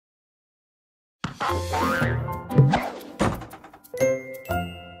Hi,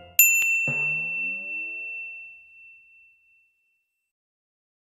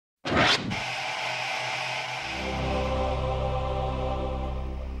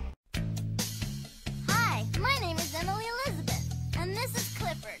 my name is Emily Elizabeth, and this is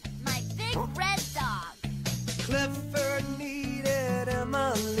Clifford, my big red dog. Clifford needed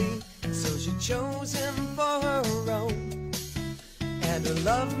Emily, so she chose him for her own. And her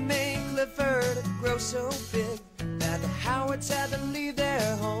love made Clifford grow so big that the Howards had to leave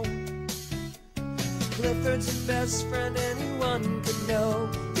their home. Clifford's the best friend anyone could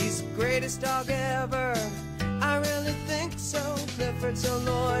know. He's the greatest dog ever, I really think so. Clifford's so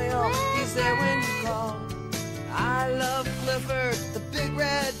loyal, he's there when you call. I love Clifford, the big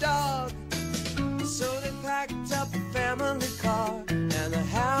red dog. So they packed up a family car, and the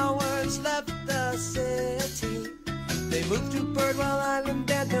Howards left the city. They moved to Birdwell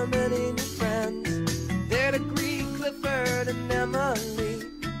Island and their many new friends. There to greet Clifford and Emily.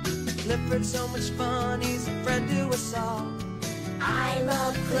 Clifford's so much fun, he's a friend to us all. I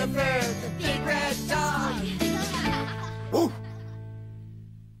love Clifford, the big red dog. Woo!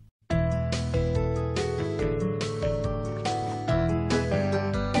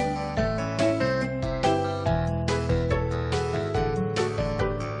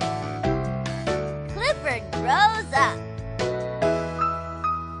 Clifford grows up.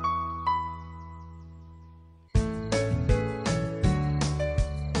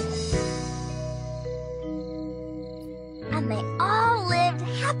 And they all lived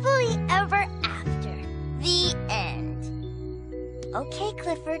happily ever after. The end. Okay,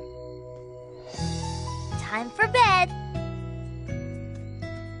 Clifford. Time for bed.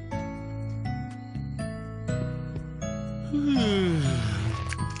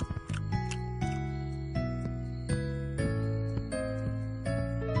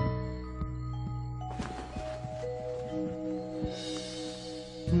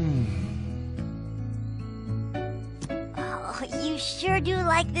 Oh, you sure do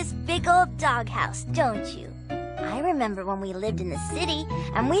like this big old doghouse, don't you? I remember when we lived in the city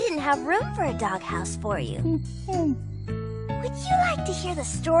and we didn't have room for a doghouse for you. Would you like to hear the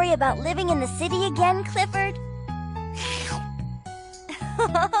story about living in the city again, Clifford?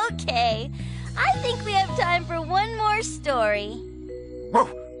 Okay, I think we have time for one more story.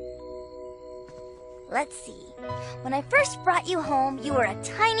 Let's see. When I first brought you home, you were a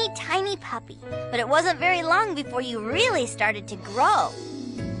tiny, tiny puppy. But it wasn't very long before you really started to grow.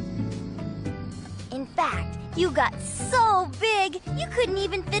 In fact, you got so big, you couldn't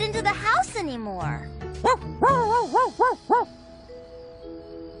even fit into the house anymore.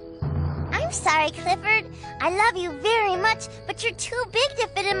 I'm sorry, Clifford. I love you very much, but you're too big to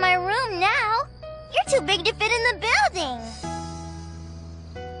fit in my room now. You're too big to fit in the building.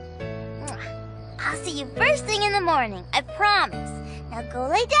 I'll see you first thing in the morning, I promise. Now go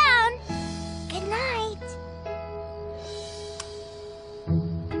lay down. Good night.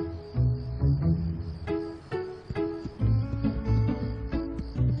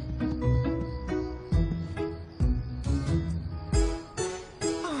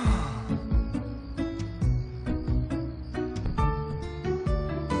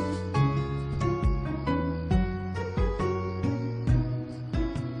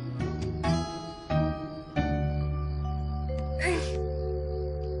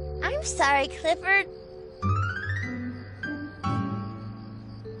 I'm sorry, Clifford.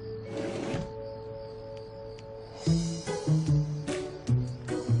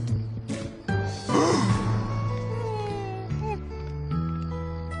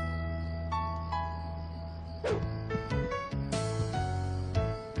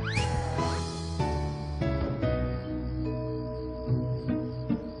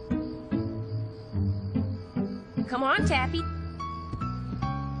 Come on, Taffy.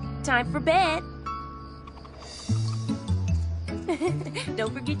 Time for bed.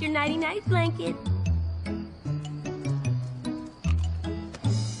 Don't forget your nighty-night blanket.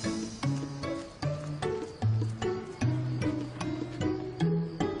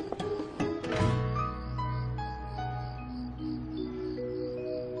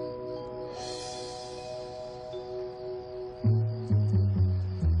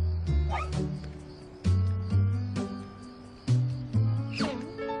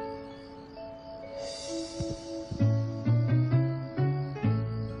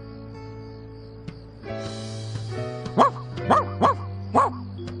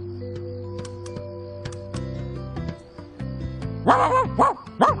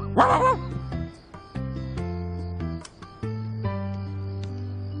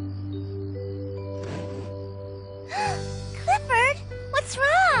 Clifford, what's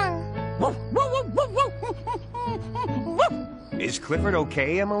wrong? Is Clifford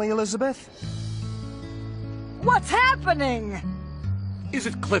okay, Emily Elizabeth? What's happening? Is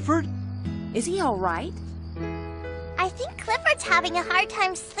it Clifford? Is he all right? I think Clifford's having a hard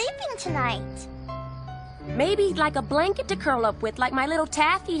time sleeping tonight. Maybe he'd like a blanket to curl up with like my little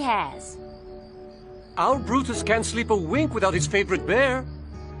Taffy has. Our Brutus can't sleep a wink without his favorite bear.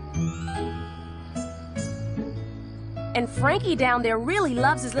 And Frankie down there really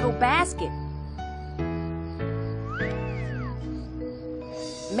loves his little basket.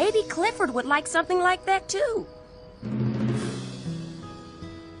 Maybe Clifford would like something like that too.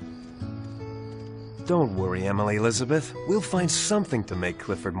 Don't worry, Emily Elizabeth. We'll find something to make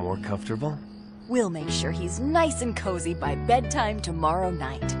Clifford more comfortable. We'll make sure he's nice and cozy by bedtime tomorrow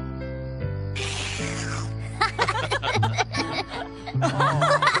night.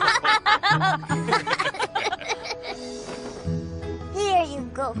 Here you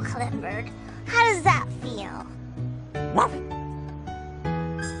go, Clifford. How does that feel?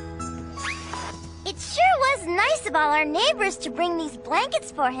 It sure was nice of all our neighbors to bring these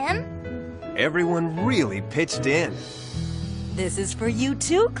blankets for him. Everyone really pitched in. This is for you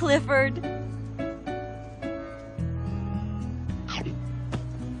too, Clifford.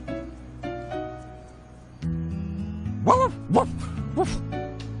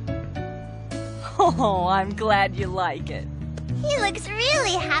 Oh, I'm glad you like it. He looks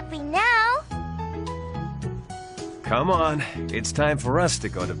really happy now. Come on, it's time for us to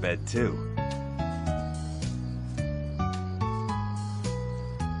go to bed too.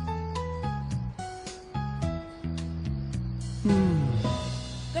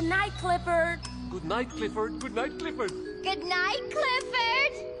 Good night, Clifford. Good night, Clifford. Good night, Clifford. Good night,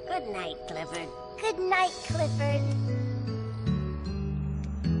 Clifford. Good night, Clifford. Good night, Clifford.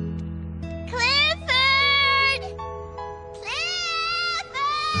 Clifford! Clifford!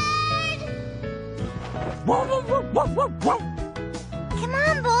 Come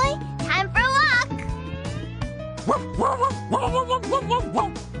on, boy. Time for a walk.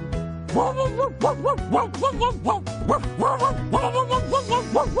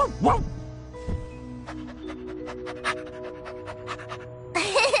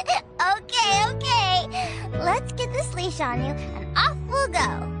 Okay. Let's get this leash on you, and off we'll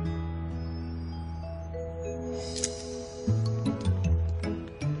go.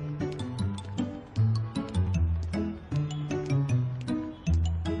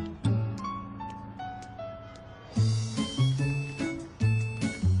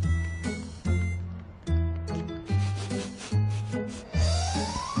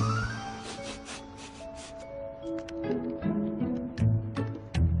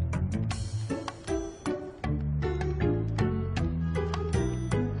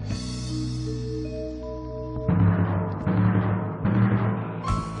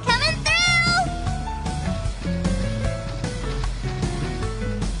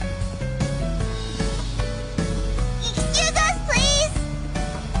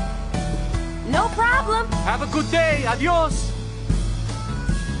 Have a good day. Adios.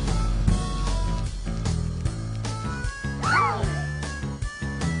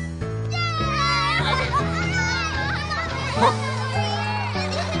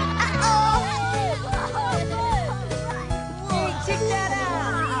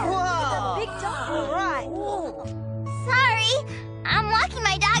 Sorry, I'm walking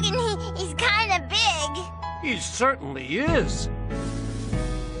my dog and he's kind of big. He certainly is.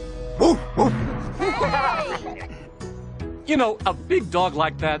 You know, a big dog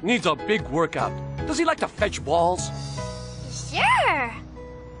like that needs a big workout. Does he like to fetch balls? Sure.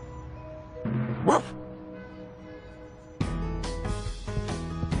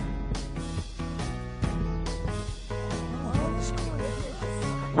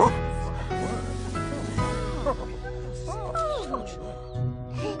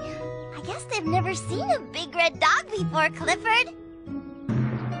 I guess they've never seen a big red dog before, Clifford.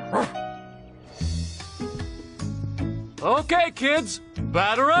 Okay, kids,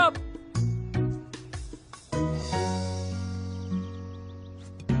 batter up.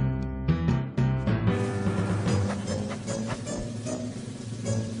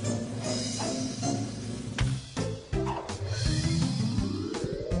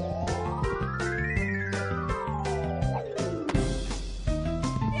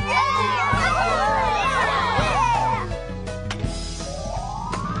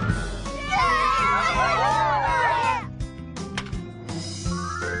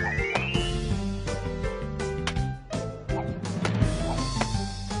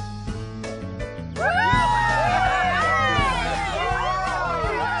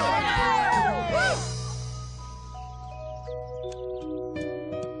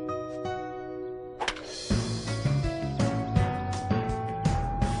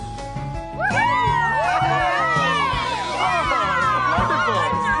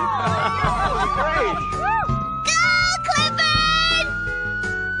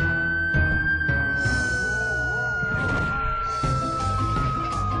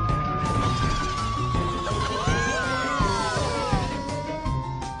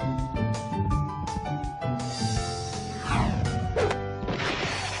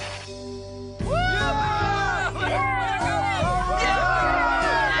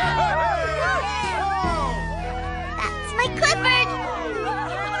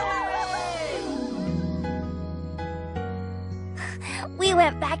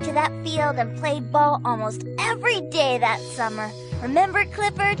 back to that field and played ball almost every day that summer. Remember,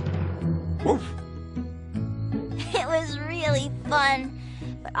 Clifford? Woof. It was really fun.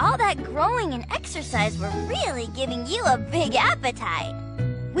 But all that growing and exercise were really giving you a big appetite.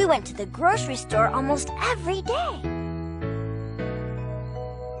 We went to the grocery store almost every day.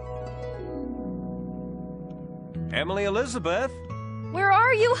 Emily Elizabeth? Where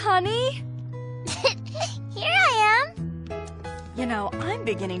are you, honey? Here I am. You know, I'm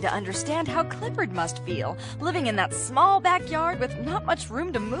beginning to understand how Clifford must feel, living in that small backyard with not much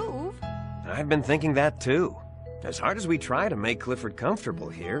room to move. I've been thinking that too. As hard as we try to make Clifford comfortable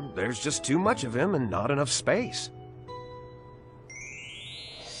here, there's just too much of him and not enough space.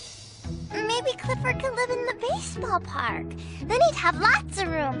 Maybe Clifford could live in the baseball park. Then he'd have lots of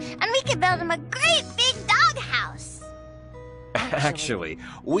room, and we could build him a great big doghouse. Actually,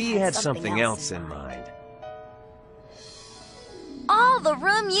 we had something else in mind. All the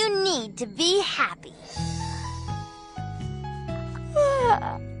room you need to be happy.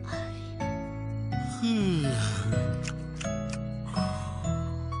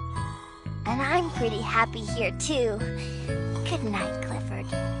 And I'm pretty happy here, too. Good night, Clifford.